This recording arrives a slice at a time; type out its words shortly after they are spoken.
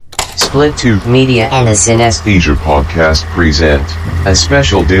Split Tube Media and the Synesthesia Podcast present a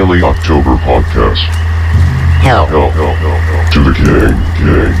special daily October podcast. Help to the king.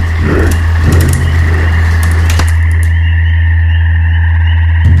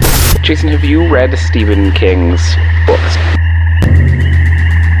 Jason, have you read Stephen King's books?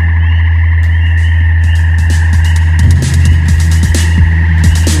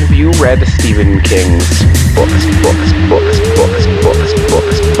 Have you read Stephen King's books?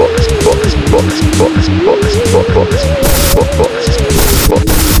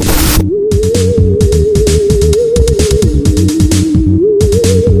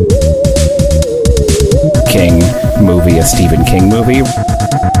 King movie, a Stephen King movie.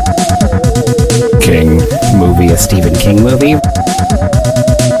 King movie, a Stephen King movie.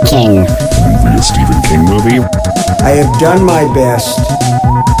 King movie, a Stephen King movie. I have done my best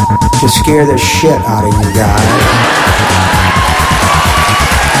to scare the shit out of you guys.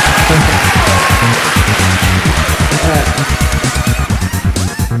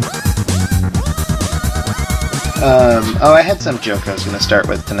 I had some joke I was going to start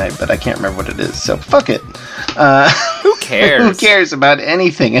with tonight, but I can't remember what it is, so fuck it. Who cares? Who cares about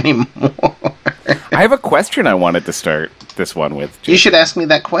anything anymore? I have a question I wanted to start this one with. You should ask me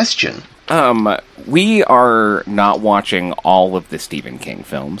that question. We are not watching all of the Stephen King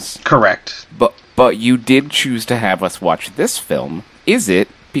films. Correct. But you did choose to have us watch this film. Is it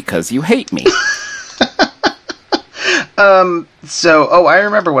because you hate me? I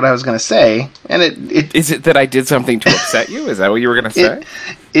remember what I was going to say, and it Is it that I did something to upset you? Is that what you were going to say?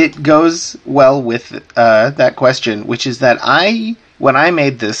 It goes well with that question, which is that when I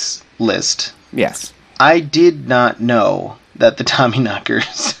made this list, Yes. I did not know that the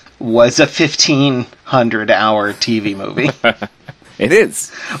Tommyknockers was a 1,500-hour TV movie. It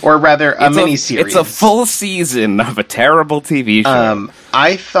is. Or rather, a miniseries. It's a full season of a terrible TV show.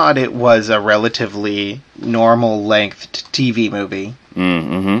 I thought it was a relatively normal-lengthed TV movie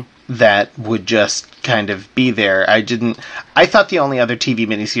that would just kind of be there. I thought the only other TV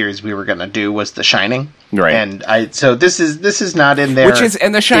miniseries we were going to do was The Shining. Right. And so this is not in there.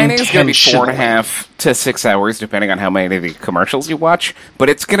 And The Shining is going to be 4.5 to 6 hours, depending on how many of the commercials you watch. But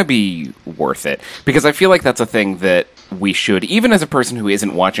it's going to be worth it, because I feel like that's a thing that we should, even as a person who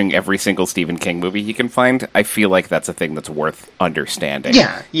isn't watching every single Stephen King movie he can find, I feel like that's a thing that's worth understanding.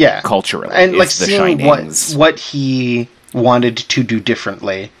 Yeah. Culturally, and like The seeing Shinings. what he wanted to do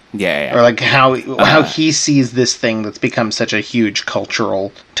differently. Yeah. Or like how he sees this thing that's become such a huge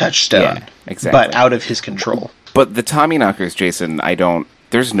cultural touchstone. Yeah, exactly. But out of his control. But the Tommyknockers, Jason,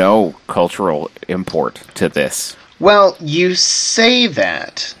 there's no cultural import to this. Well, you say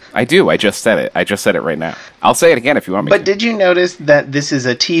that. I do. I just said it. I just said it right now. I'll say it again if you want me to. But did you notice that this is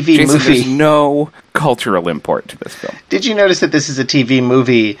a TV Jason, movie? There's no cultural import to this film. Did you notice that this is a TV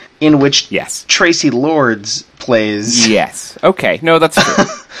movie in which Yes. Tracy Lords plays... Yes. Okay. No, that's true.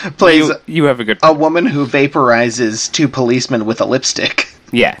 plays you have a good a point. woman who vaporizes two policemen with a lipstick.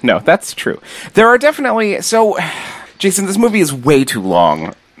 Yeah, no, that's true. There are definitely... So, Jason, this movie is way too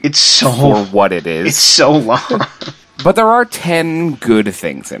long It's so... for what it is. It's so long. But there are 10 good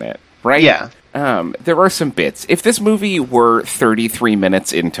things in it, right? Yeah. There are some bits. If this movie were 33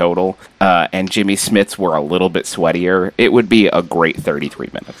 minutes in total, and Jimmy Smits were a little bit sweatier, it would be a great 33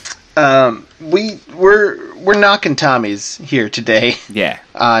 minutes. We're knocking Tommies here today. Yeah.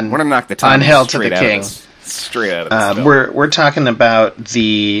 On We're gonna knock the Tommies on Hail to the straight out King. of this. Straight out of this film. We're talking about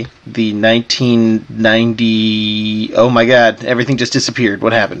the 1990. Oh my God! Everything just disappeared.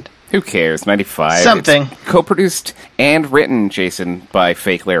 What happened? Who cares? 95. Something. It's co-produced and written, Jason, by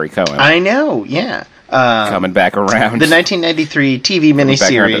fake Larry Cohen. I know. Yeah. Coming back around. The 1993 TV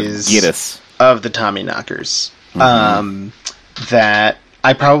miniseries Get us. of the Tommyknockers. That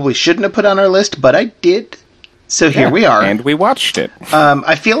I probably shouldn't have put on our list, but I did. So here we are. And we watched it.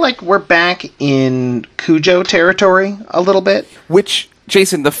 I feel like we're back in Cujo territory a little bit. Which,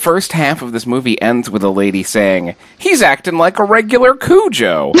 Jason, the first half of this movie ends with a lady saying, "He's acting like a regular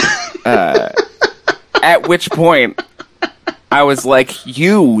Cujo." At which point, I was like,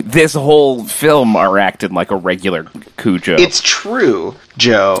 this whole film are acting like a regular Cujo. It's true,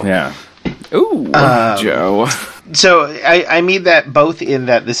 Joe. Yeah. Ooh, Joe. So I mean that both in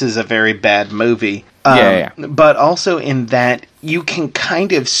that this is a very bad movie, Yeah. but also in that you can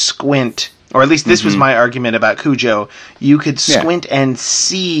kind of squint, or at least this was my argument about Cujo. You could squint and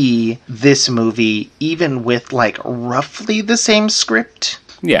see this movie even with like roughly the same script,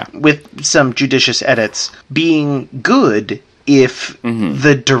 Yeah. with some judicious edits, being good if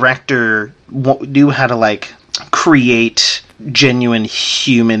the director knew how to like create genuine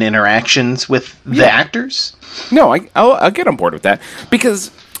human interactions with the actors. No, I'll get on board with that.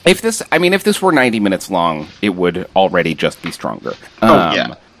 Because if this were 90 minutes long, it would already just be stronger.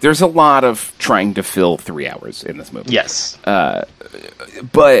 Yeah. There's a lot of trying to fill 3 hours in this movie. Yes.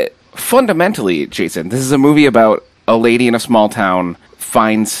 But fundamentally, Jason, this is a movie about a lady in a small town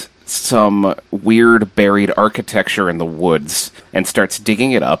finds some weird buried architecture in the woods and starts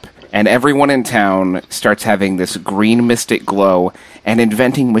digging it up, and everyone in town starts having this green mystic glow and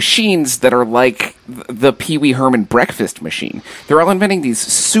inventing machines that are like the Pee Wee Herman breakfast machine. They're all inventing these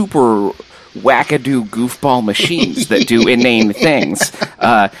super wackadoo goofball machines that do inane things,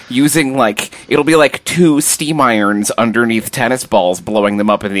 using, like, it'll be like 2 steam irons underneath tennis balls blowing them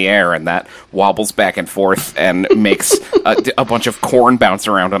up in the air, and that wobbles back and forth and makes a bunch of corn bounce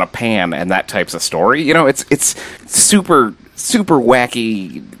around on a pan, and that type's of story. You know, it's super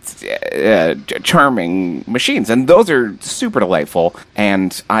wacky, charming machines, and those are super delightful,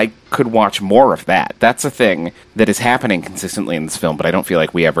 and I could watch more of that. That's a thing that is happening consistently in this film, but I don't feel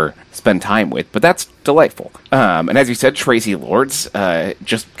like we ever spend time with, but that's delightful. And as you said, Tracy Lords,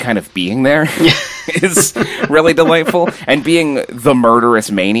 just kind of being there is really delightful, and being the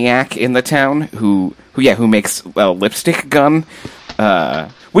murderous maniac in the town who makes a lipstick gun,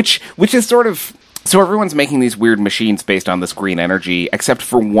 which is sort of... So everyone's making these weird machines based on this green energy, except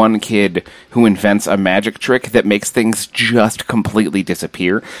for one kid who invents a magic trick that makes things just completely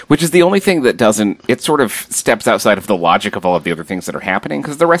disappear, which is the only thing that doesn't... It sort of steps outside of the logic of all of the other things that are happening,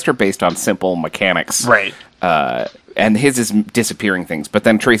 because the rest are based on simple mechanics. Right. And his is disappearing things, but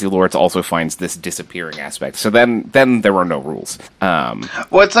then Tracy Lords also finds this disappearing aspect. So then there are no rules.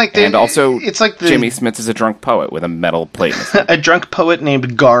 Well, it's like and also, Jimmy Smits is a drunk poet with a metal plate in his hand. A drunk poet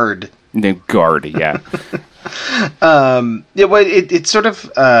named Guard. Named Guard, yeah. It's sort of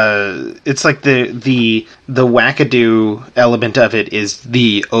it's like the wackadoo element of it is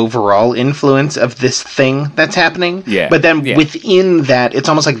the overall influence of this thing that's happening. Yeah. But then within that, it's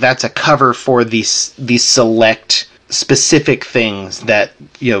almost like that's a cover for these select specific things that,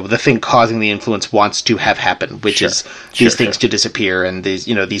 you know, the thing causing the influence wants to have happen, which is these things to disappear and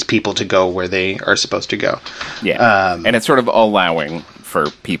these people to go where they are supposed to go. Yeah. And it's sort of allowing for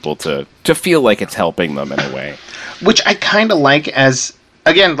people to feel like it's helping them in a way. Which I kind of like as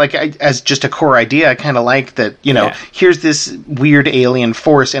just a core idea. I kind of like that, here's this weird alien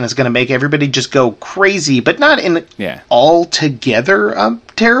force and it's going to make everybody just go crazy, but not in altogether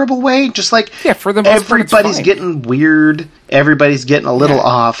terrible way. Just like for the most part, everybody's getting weird, everybody's getting a little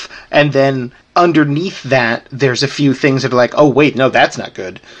off, and then underneath that, there's a few things that are like, oh wait, no, that's not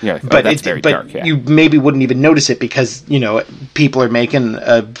good. Yeah, that's very dark. Yeah. You maybe wouldn't even notice it because people are making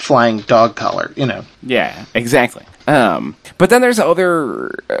a flying dog collar. Yeah, exactly. But then there's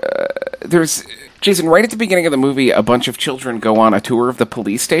Jason, right at the beginning of the movie, a bunch of children go on a tour of the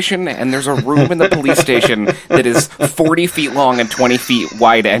police station, and there's a room in the police station that is 40 feet long and 20 feet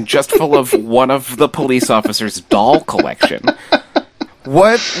wide, and just full of one of the police officers' doll collection.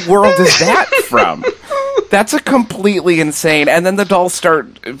 What world is that from? That's a completely insane... And then the dolls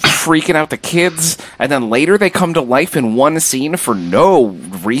start freaking out the kids, and then later they come to life in one scene for no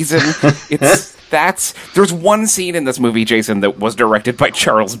reason. There's one scene in this movie, Jason, that was directed by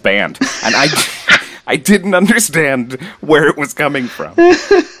Charles Band, and I didn't understand where it was coming from.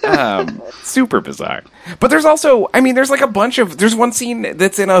 Super bizarre. But there's also, there's like there's one scene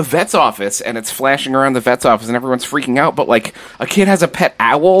that's in a vet's office, and it's flashing around the vet's office, and everyone's freaking out, but like, a kid has a pet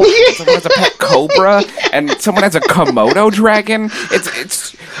owl, someone has a pet cobra, and someone has a Komodo dragon.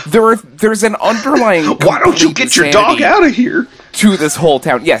 There's an underlying... Why don't you get your dog out of here? To this whole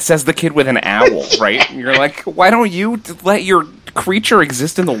town. Yeah, says the kid with an owl, right? And you're like, why don't you let your creature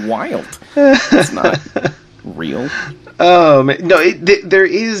exist in the wild? It's not real. No, there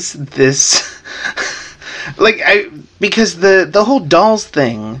is this... because the whole dolls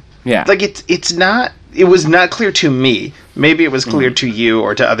thing... Yeah. Like, it's not... It was not clear to me. Maybe it was clear to you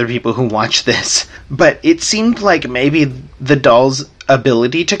or to other people who watch this. But it seemed like maybe the doll's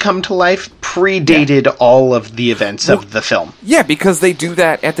ability to come to life predated all of the events of the film. Yeah, because they do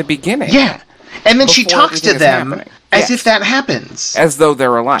that at the beginning. Yeah. And then she talks to them as if that happens. As though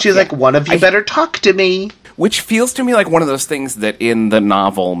they're alive. She's like, one of you better talk to me. Which feels to me like one of those things that in the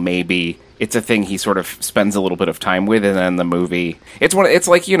novel, maybe... It's a thing he sort of spends a little bit of time with, and then the movie... It's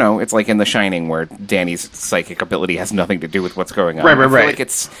like in The Shining, where Danny's psychic ability has nothing to do with what's going on. Right. I feel like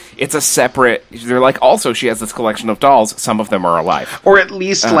it's a separate... They're like, also, she has this collection of dolls. Some of them are alive. Or at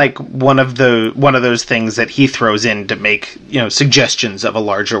least, like, one of those things that he throws in to make, suggestions of a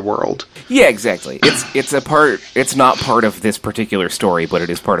larger world. Yeah, exactly. It's not part of this particular story, but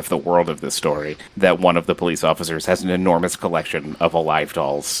it is part of the world of this story, that one of the police officers has an enormous collection of alive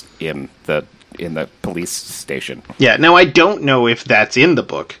dolls in the police station. Yeah. Now I don't know if that's in the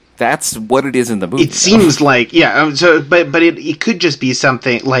book. That's what it is in the movie. It seems like, yeah. So, but it could just be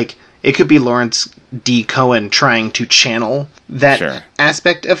something like it could be Lawrence D. Cohen trying to channel that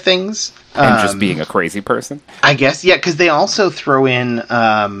aspect of things, and just being a crazy person. I guess, yeah. Because they also throw in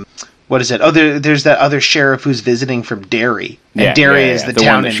what is it? Oh, there's that other sheriff who's visiting from Derry, and Derry is the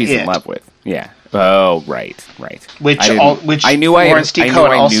town one that she's in love with. Yeah. Oh, right. Which I knew Lawrence D.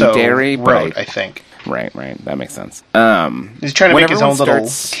 Cohen also Derry, wrote, I think. Right. That makes sense. He's trying to make his own little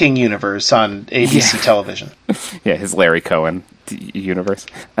King universe on ABC television. Yeah, his Larry Cohen universe.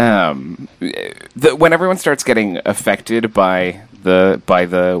 When everyone starts getting affected by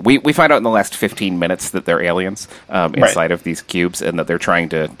we find out in the last 15 minutes that they're aliens inside of these cubes, and that they're trying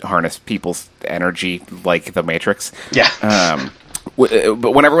to harness people's energy like the Matrix. Yeah.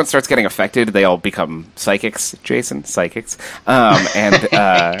 But when everyone starts getting affected, they all become psychics, Jason,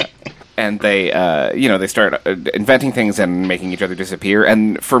 and they, they start inventing things and making each other disappear.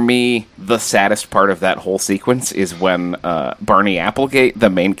 And for me, the saddest part of that whole sequence is when Barney Applegate, the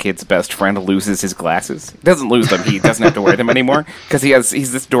main kid's best friend, loses his glasses. He doesn't lose them; he doesn't have to wear them anymore because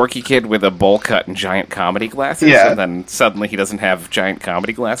he's this dorky kid with a bowl cut and giant comedy glasses. Yeah. And then suddenly he doesn't have giant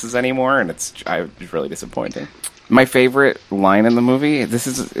comedy glasses anymore, and it's really disappointing. My favorite line in the movie,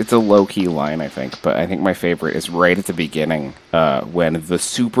 it's a low-key line, I think, but I think my favorite is right at the beginning, when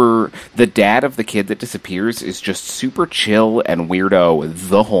the dad of the kid that disappears is just super chill and weirdo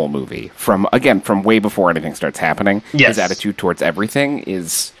the whole movie. From way before anything starts happening. Yes. His attitude towards everything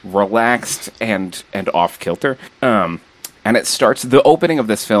is relaxed and off-kilter. And the opening of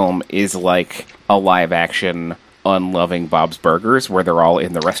this film is like a live-action Unloving Bob's Burgers, where they're all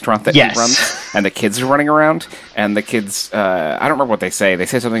in the restaurant that he runs, and the kids are running around, and the kids, I don't remember what they say. They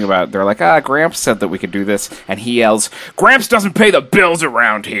say something about, they're like, Gramps said that we could do this, and he yells, Gramps doesn't pay the bills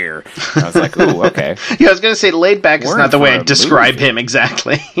around here. And I was like, ooh, okay. Yeah, I was going to say, laid back is not the way I describe him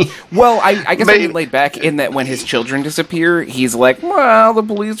exactly. Well, I guess I mean laid back in that when his children disappear, he's like, well, the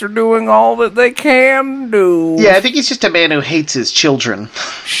police are doing all that they can do. Yeah, I think he's just a man who hates his children.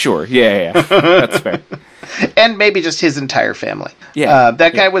 Sure, yeah, that's fair. And maybe just his entire family. Yeah.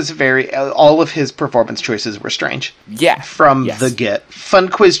 That guy was all of his performance choices were strange. Yeah. From the get. Fun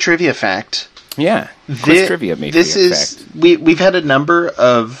quiz trivia fact. Yeah. Quiz trivia made this is fact. We've had a number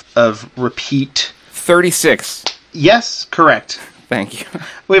of repeat 36. Yes, correct. Thank you.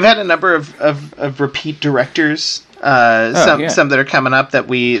 We've had a number of repeat directors. Some that are coming up that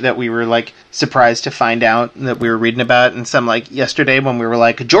we were like surprised to find out that we were reading about, and some like yesterday when we were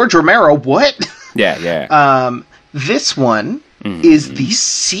like, George Romero, what? Yeah. This one is the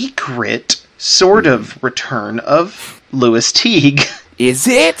secret sort of return of Louis Teague. Is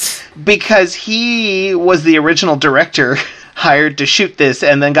it? Because he was the original director hired to shoot this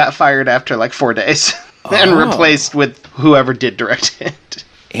and then got fired after like 4 days and replaced with whoever did direct it.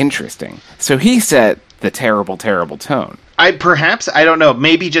 Interesting. So he set the terrible, terrible tone. I don't know.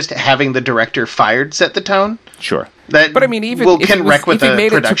 Maybe just having the director fired set the tone. Sure. But I mean, even if he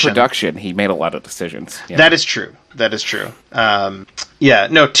made it to production, he made a lot of decisions. Yeah. That is true.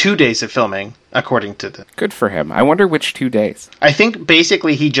 2 days of filming, according to the... Good for him. I wonder which 2 days. I think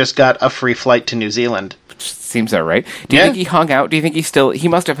basically he just got a free flight to New Zealand. Seems all right. Do you think he hung out? Do you think he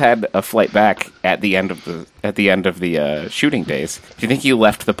must have had a flight back at the end of the shooting days? Do you think he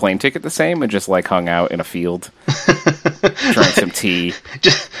left the plane ticket the same and just like hung out in a field, drank some tea,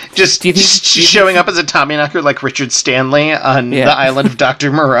 just showing up as a Tommyknocker like Richard Stanley on the island of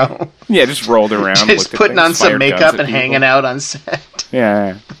Dr. Moreau? Yeah, just rolled around, just putting on some makeup and hanging out on set.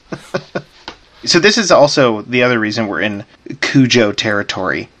 Yeah. So this is also the other reason we're in Cujo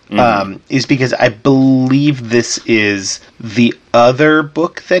territory. Is because I believe this is the other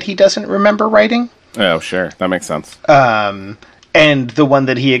book that he doesn't remember writing. Oh, sure. That makes sense. And the one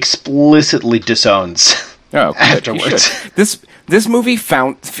that he explicitly disowns afterwards. This movie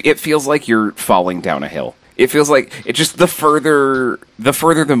it feels like you're falling down a hill. It feels like it just the further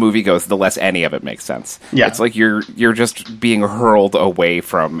the movie goes, the less any of it makes sense. Yeah. It's like you're just being hurled away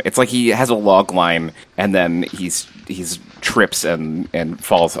from. It's like he has a log line and then he's trips and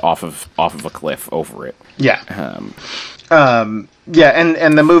falls off of a cliff over it. Yeah. And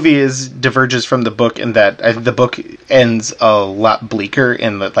the movie diverges from the book in that the book ends a lot bleaker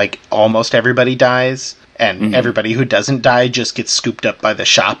in that like almost everybody dies and everybody who doesn't die just gets scooped up by the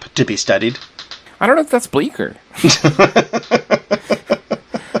shop to be studied. I don't know if that's bleaker.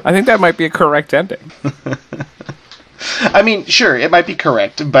 I think that might be a correct ending. I mean, sure, it might be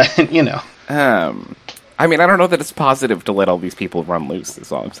correct, but, you know. I mean, I don't know that it's positive to let all these people run loose,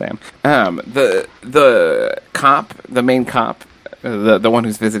 is all I'm saying. The main cop, the one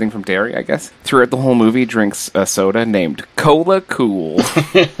who's visiting from Derry, I guess, throughout the whole movie drinks a soda named Cola Cool.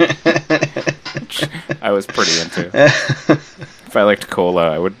 Which I was pretty into. If I liked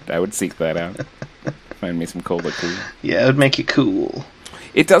cola, I would seek that out. Find me some Cola Cool. Yeah, it would make you cool.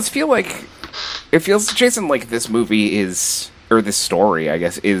 It does feel like... It feels, Jason, like this movie is... Or this story, I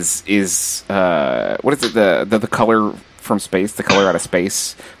guess, is what is it? The color from space, the color out of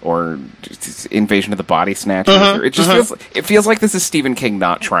space, or Invasion of the Body Snatchers. It just feels like this is Stephen King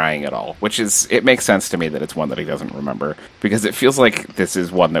not trying at all, which is, it makes sense to me that it's one that he doesn't remember, because it feels like this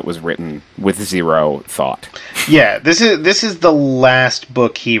is one that was written with zero thought. Yeah, this is the last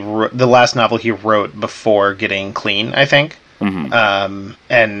book he wrote, the last novel he wrote before getting clean, I think. Mm-hmm.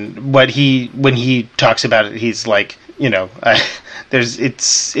 And when he talks about it, he's like, you know,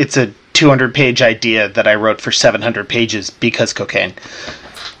 it's a 200-page idea that I wrote for 700 pages because cocaine.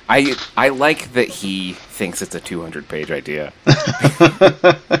 I like that he thinks it's a 200-page idea.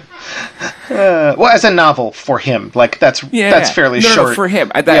 Well, as a novel for him, like that's fairly short. No, for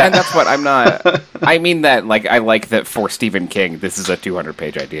him, and that's what I'm not. I mean that, like, I like that for Stephen King, this is a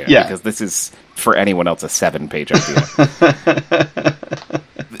 200-page idea. Yeah, because this is for anyone else a 7-page idea.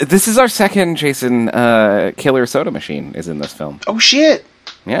 This is our second Jason killer soda machine is in this film. Oh shit!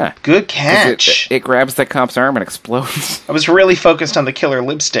 Yeah, good catch. It grabs the cop's arm and explodes. I was really focused on the killer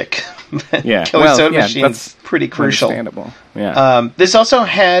lipstick. Yeah, killer soda machine's pretty crucial. Understandable. Yeah. This also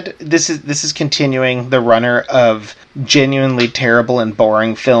had this is continuing the runner of genuinely terrible and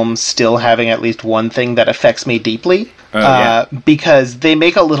boring films still having at least one thing that affects me deeply. Because they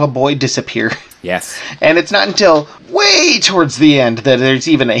make a little boy disappear. Yes. And it's not until way towards the end that there's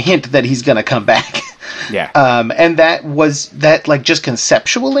even a hint that he's going to come back. Yeah. And that like just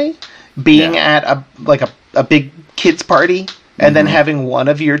conceptually being at a big kids party and then having one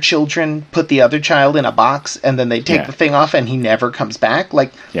of your children put the other child in a box and then they take the thing off and he never comes back.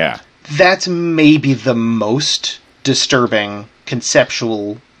 Like, that's maybe the most disturbing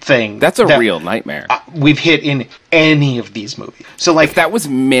conceptual thing. That's a real nightmare. We've hit in any of these movies. So, like, if that was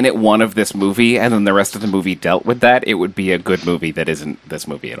minute one of this movie, and then the rest of the movie dealt with that, it would be a good movie that isn't this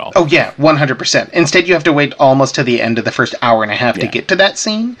movie at all. Oh yeah, 100%. Instead, you have to wait almost to the end of the first hour and a half to get to that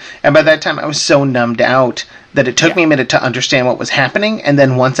scene. And by that time, I was so numbed out that it took me a minute to understand what was happening. And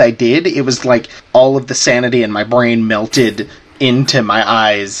then once I did, it was like all of the sanity in my brain melted into my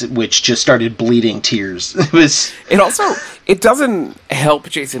eyes, which just started bleeding tears. It doesn't help,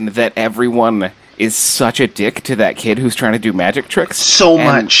 Jason, that everyone is such a dick to that kid who's trying to do magic tricks. So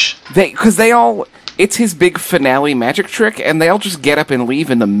much. Because it's his big finale magic trick, and they all just get up and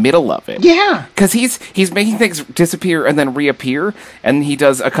leave in the middle of it. Yeah. Because he's making things disappear and then reappear, and he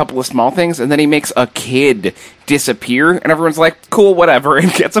does a couple of small things, and then he makes a kid disappear, and everyone's like, cool, whatever,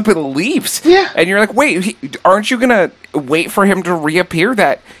 and gets up and leaves. Yeah. And you're like, wait, aren't you going to wait for him to reappear?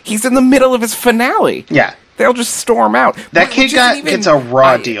 That he's in the middle of his finale. Yeah. They'll just storm out. That kid gets a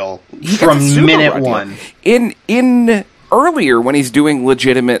raw deal from minute one. In earlier, when he's doing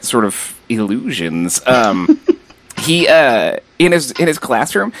legitimate sort of illusions, he in his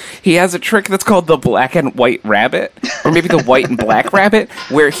classroom, he has a trick that's called the black and white rabbit, or maybe the white and black rabbit,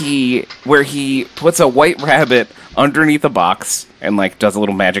 where he puts a white rabbit underneath a box and like does a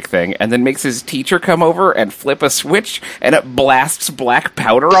little magic thing, and then makes his teacher come over and flip a switch, and it blasts black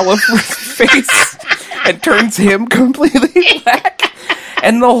powder all over his face and turns him completely black.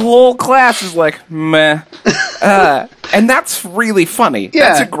 And the whole class is like, meh. And that's really funny. Yeah.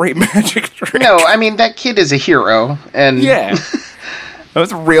 That's a great magic trick. No, I mean, that kid is a hero. And yeah. I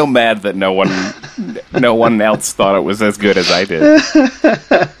was real mad that no one else thought it was as good as I did.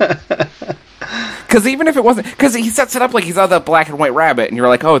 Because even if it wasn't... Because he sets it up like he's on the black and white rabbit, and you're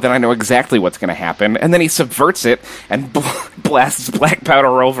like, oh, then I know exactly what's going to happen. And then he subverts it and blasts black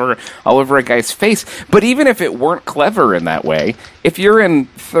powder all over a guy's face. But even if it weren't clever in that way, if you're in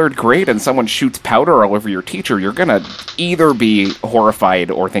third grade and someone shoots powder all over your teacher, you're going to either be horrified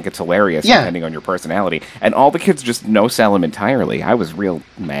or think it's hilarious, depending on your personality. And all the kids just no-sell him entirely. I was real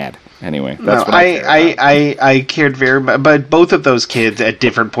mad. Anyway, that's what I cared very much. But both of those kids at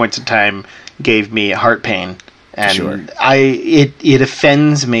different points in time gave me heart pain, and it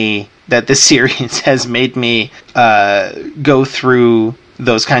offends me that the series has made me go through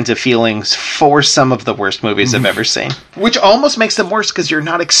those kinds of feelings for some of the worst movies I've ever seen, which almost makes them worse because you're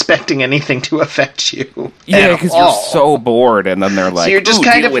not expecting anything to affect you. Yeah, because you're so bored, and then they're like, so you're just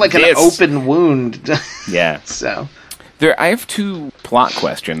kind of like an open wound. Yeah. So. I have two plot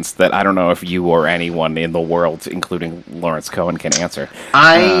questions that I don't know if you or anyone in the world, including Lawrence Cohen, can answer.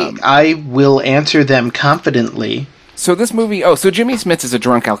 I will answer them confidently So this movie, so Jimmy Smits is a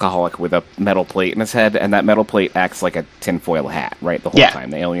drunk alcoholic with a metal plate in his head, and that metal plate acts like a tinfoil hat, right, the whole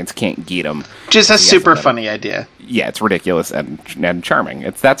time. The aliens can't get him. Just a super funny idea. Yeah, it's ridiculous and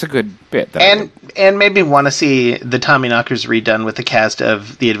charming. That's a good bit. And made me want to see the Tommyknockers redone with the cast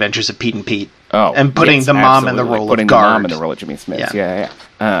of The Adventures of Pete and Pete. Oh, and putting the mom in the role of guard. Putting the mom in the role of Jimmy Smits.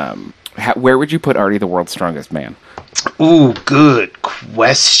 Yeah. Where would you put Artie, the world's strongest man? Ooh, good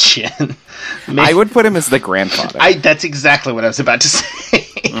question. I would put him as the grandfather. That's exactly what I was about to say.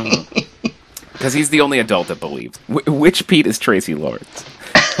 Because he's the only adult that believes. Which Pete is Tracy Lords?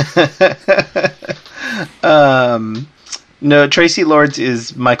 No, Tracy Lords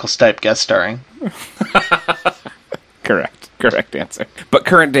is Michael Stipe guest starring. Correct answer. But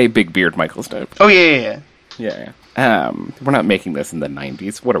current day big beard Michael Stipe. Oh, yeah. We're not making this in the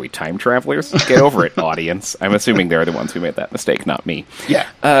 90s. What are we, time travelers? Get over it, audience. I'm assuming they're the ones who made that mistake, not me.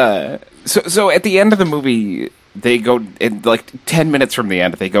 Yeah. So at the end of the movie, they go, like 10 minutes from the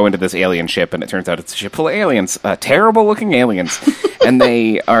end, they go into this alien ship, and it turns out it's a ship full of aliens. Terrible-looking aliens. And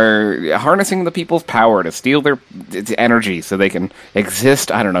they are harnessing the people's power to steal their energy so they can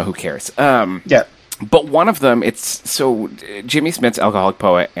exist. I don't know, who cares? Yeah. But one of them, Jimmy Smits, alcoholic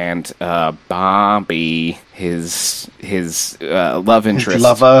poet, and Bobby, his love interest, his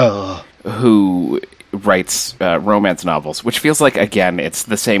lover, who writes romance novels, which feels like, again, it's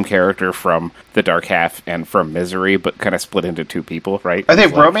the same character from The Dark Half and from Misery, but kind of split into two people, right? Are they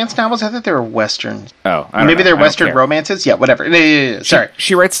romance novels? I thought they were westerns. Oh, maybe they're western romances? Yeah, whatever. Sorry.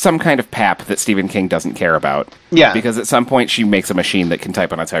 She writes some kind of pap that Stephen King doesn't care about. Yeah. Because at some point she makes a machine that can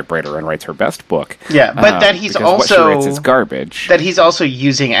type on a typewriter and writes her best book. Yeah, but that he's also... what she writes is garbage. That he's also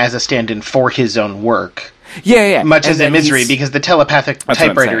using as a stand-in for his own work. Yeah. Much as in Misery, because the telepathic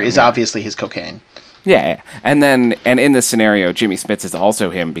typewriter is obviously his cocaine. Yeah, and in this scenario, Jimmy Smits is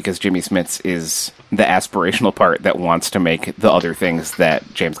also him, because Jimmy Smits is the aspirational part that wants to make the other things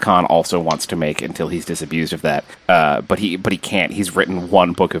that James Caan also wants to make until he's disabused of that. But he can't. He's written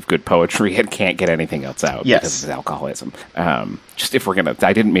one book of good poetry and can't get anything else out because of his alcoholism. Just if we're gonna,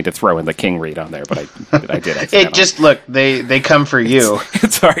 I didn't mean to throw in the King read on there, but I did. It just look, they come for you.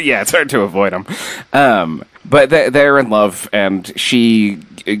 It's hard. Yeah, it's hard to avoid them. But they're in love, and she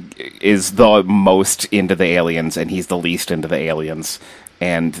is the most into the aliens, and he's the least into the aliens.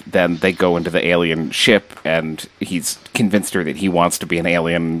 And then they go into the alien ship, and he's convinced her that he wants to be an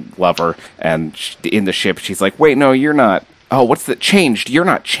alien lover. And in the ship, she's like, wait, no, you're not. Oh, what's the changed? You're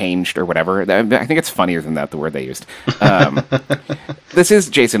not changed, or whatever. I think it's funnier than that, the word they used. This is,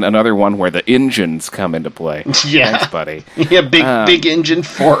 Jason, another one where the engines come into play. Yeah. Thanks, buddy. Yeah, big engine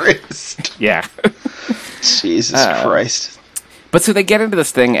forest. Yeah. Jesus Christ. But so they get into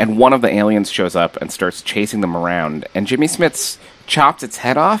this thing, and one of the aliens shows up and starts chasing them around, and Jimmy Smits chops its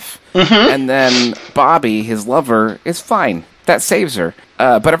head off, and then Bobby, his lover, is fine. That saves her.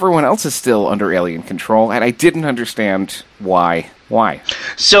 But everyone else is still under alien control, and I didn't understand why. Why?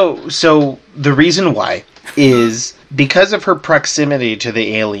 So the reason why is because of her proximity to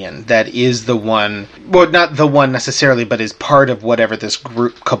the alien that is the one, well, not the one necessarily, but is part of whatever this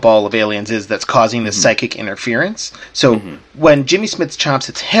group cabal of aliens is that's causing this psychic interference. So when Jimmy Smits chops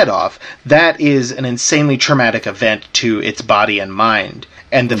its head off, that is an insanely traumatic event to its body and mind.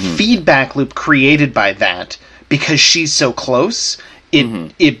 And the feedback loop created by that, because she's so close,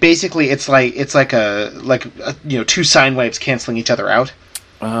 it basically, it's like two sine waves canceling each other out.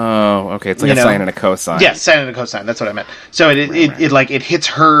 Oh, okay. It's like a sine and a cosine. Yeah, sine and a cosine. That's what I meant. So it hits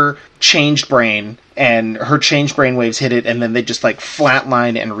her changed brain, and her changed brain waves hit it, and then they just like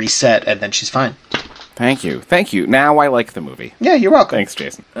flatline and reset, and then she's fine. Thank you. Now I like the movie. Yeah, you're welcome. Thanks,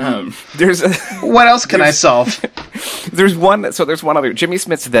 Jason. What else can I solve? There's one other. Jimmy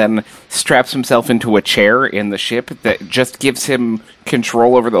Smits then straps himself into a chair in the ship that just gives him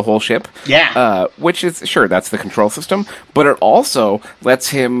control over the whole ship. Yeah. Which is, sure, that's the control system, but it also lets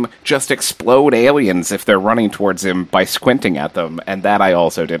him just explode aliens if they're running towards him by squinting at them, and that I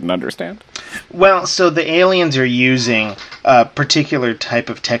also didn't understand. Well, so the aliens are using a particular type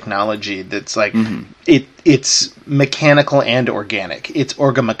of technology that's like, it's mechanical and organic. It's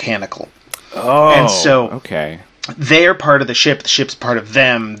orgomechanical. Oh, and so okay. They're part of the ship. The ship's part of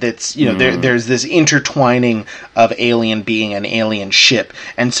them. That's there's this intertwining of alien being an alien ship.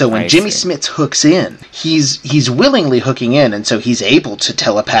 And so when Jimmy Smits hooks in, he's willingly hooking in, and so he's able to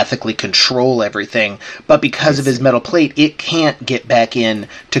telepathically control everything. But because of his metal plate, it can't get back in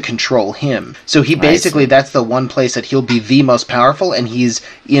to control him. So he basically, that's the one place that he'll be the most powerful, and he's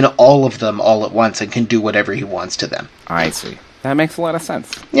in all of them all at once and can do whatever he wants to them. I see. That makes a lot of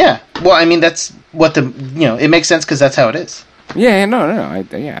sense. Yeah. Well, I mean, that's what it makes sense because that's how it is. Yeah, no.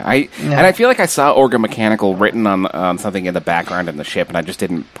 And I feel like I saw Orga Mechanical written on something in the background in the ship, and I just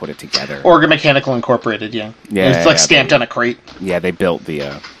didn't put it together. Orga Mechanical Incorporated, yeah. Yeah, it was stamped on a crate. Yeah, they built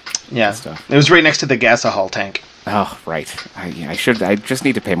the stuff. It was right next to the gasohol tank. Oh, right. I just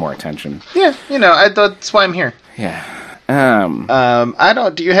need to pay more attention. Yeah, that's why I'm here. Yeah.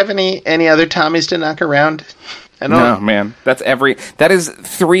 Do you have any other Tommies to knock around? No, man. That is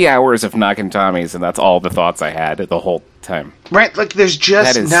 3 hours of knocking Tommies, and that's all the thoughts I had the whole time. Right, like there's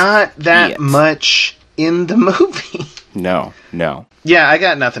just not that much in the movie. No. Yeah, I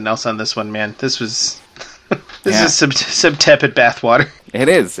got nothing else on this one, man. This is some tepid bathwater. It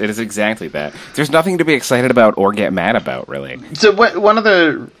is exactly that. There's nothing to be excited about or get mad about, really. So one of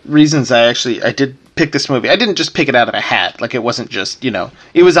the reasons I did pick this movie, I didn't just pick it out of a hat. Like, it wasn't just,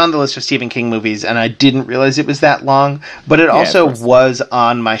 it was on the list of Stephen King movies, and I didn't realize it was that long, but it also was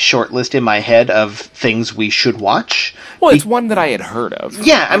on my short list in my head of things we should watch. Well, it's one that I had heard of.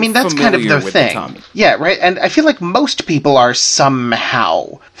 Yeah, I mean, that's kind of their thing. Yeah, right? And I feel like most people are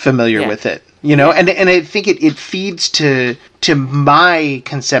somehow familiar with it. And I think it feeds to my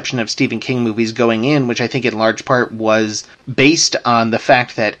conception of Stephen King movies going in, which I think in large part was based on the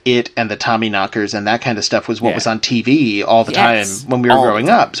fact that it and the Tommyknockers and that kind of stuff was what was on TV all the time when we were growing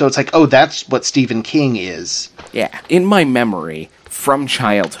up. So it's like, oh, that's what Stephen King is. Yeah. In my memory, from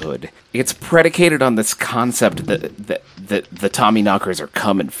childhood, it's predicated on this concept that the Tommyknockers are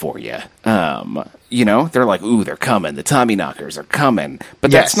coming for you. They're like, ooh, they're coming. The Tommyknockers are coming.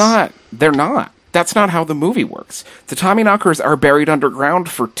 But they're not. That's not how the movie works. The Tommyknockers are buried underground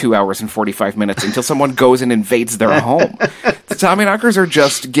for 2 hours and 45 minutes until someone goes and invades their home. The Tommyknockers are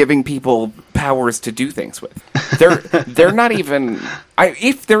just giving people powers to do things with. They're not even...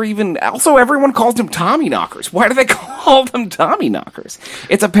 if they're even... Also, everyone calls them Tommyknockers. Why do they call them Tommyknockers?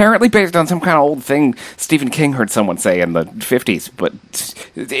 It's apparently based on some kind of old thing Stephen King heard someone say in the 50s, but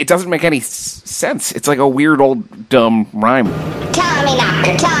it doesn't make any sense. It's like a weird old dumb rhyme.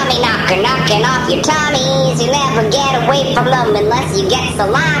 Tommyknocker, knocking off your Tommies. You never get away from them unless you get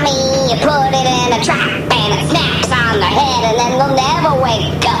salami. You put it in a trap and it snaps on their head, and then they'll never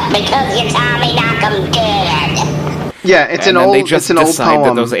wake up because your Tommy knock them good. Yeah, it's an old poem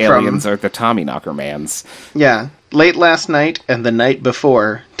that those aliens are the Tommyknocker mans. Yeah. Late last night and the night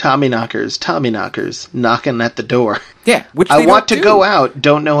before, Tommyknockers, knocking at the door. Yeah, which I want to go out,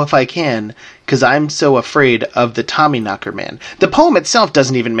 don't know if I can, because I'm so afraid of the Tommyknocker man. The poem itself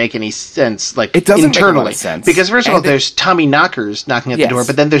doesn't even make any sense, like, it doesn't internally. make a lot of sense. Because first of all, there's Tommyknockers knocking at the door,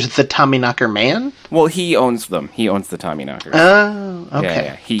 but then there's the Tommyknocker man? Well, he owns them. He owns the Tommyknockers. Oh,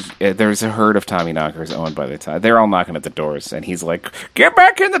 okay. Yeah. There's a herd of Tommyknockers owned by the They're all knocking at the doors, and he's like, get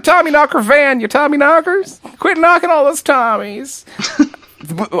back in the Tommyknocker van, you Tommyknockers! Quit knocking all those Tommies!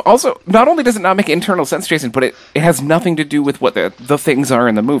 Also, not only does it not make internal sense, Jason, but it has nothing to do with what the things are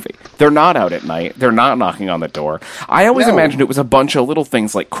in the movie. They're not out at night. They're not knocking on the door. I always imagined it was a bunch of little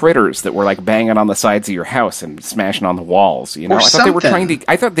things like critters that were like banging on the sides of your house and smashing on the walls. I thought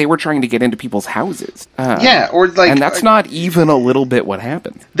they were trying to get into people's houses. And that's not even a little bit what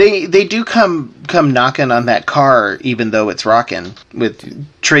happened. They do come knocking on that car, even though it's rocking, with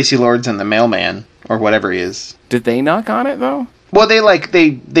Tracy Lords and the mailman or whatever he is. Did they knock on it though? Well, they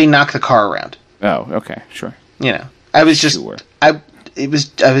knock the car around. Oh, okay, sure. I was just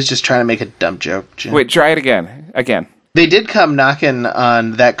trying to make a dumb joke, Jim. Wait, try it again. They did come knocking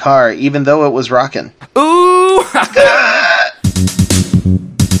on that car, even though it was rocking. Ooh!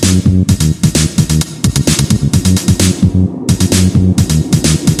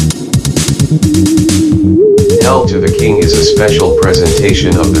 Hell to the King is a special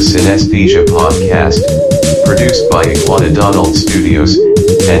presentation of the Synesthesia podcast, produced by Iguana Donald Studios,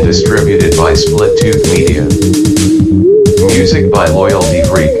 and distributed by Split Tooth Media. Music by Loyalty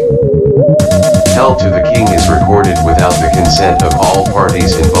Freak. Hell to the King is recorded without the consent of all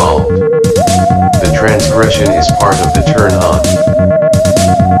parties involved. The transgression is part of the turn on.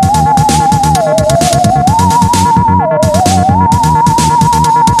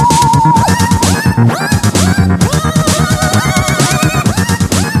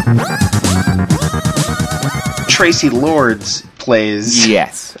 Tracy Lords plays.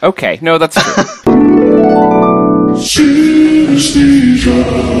 Yes. Okay. No, that's true.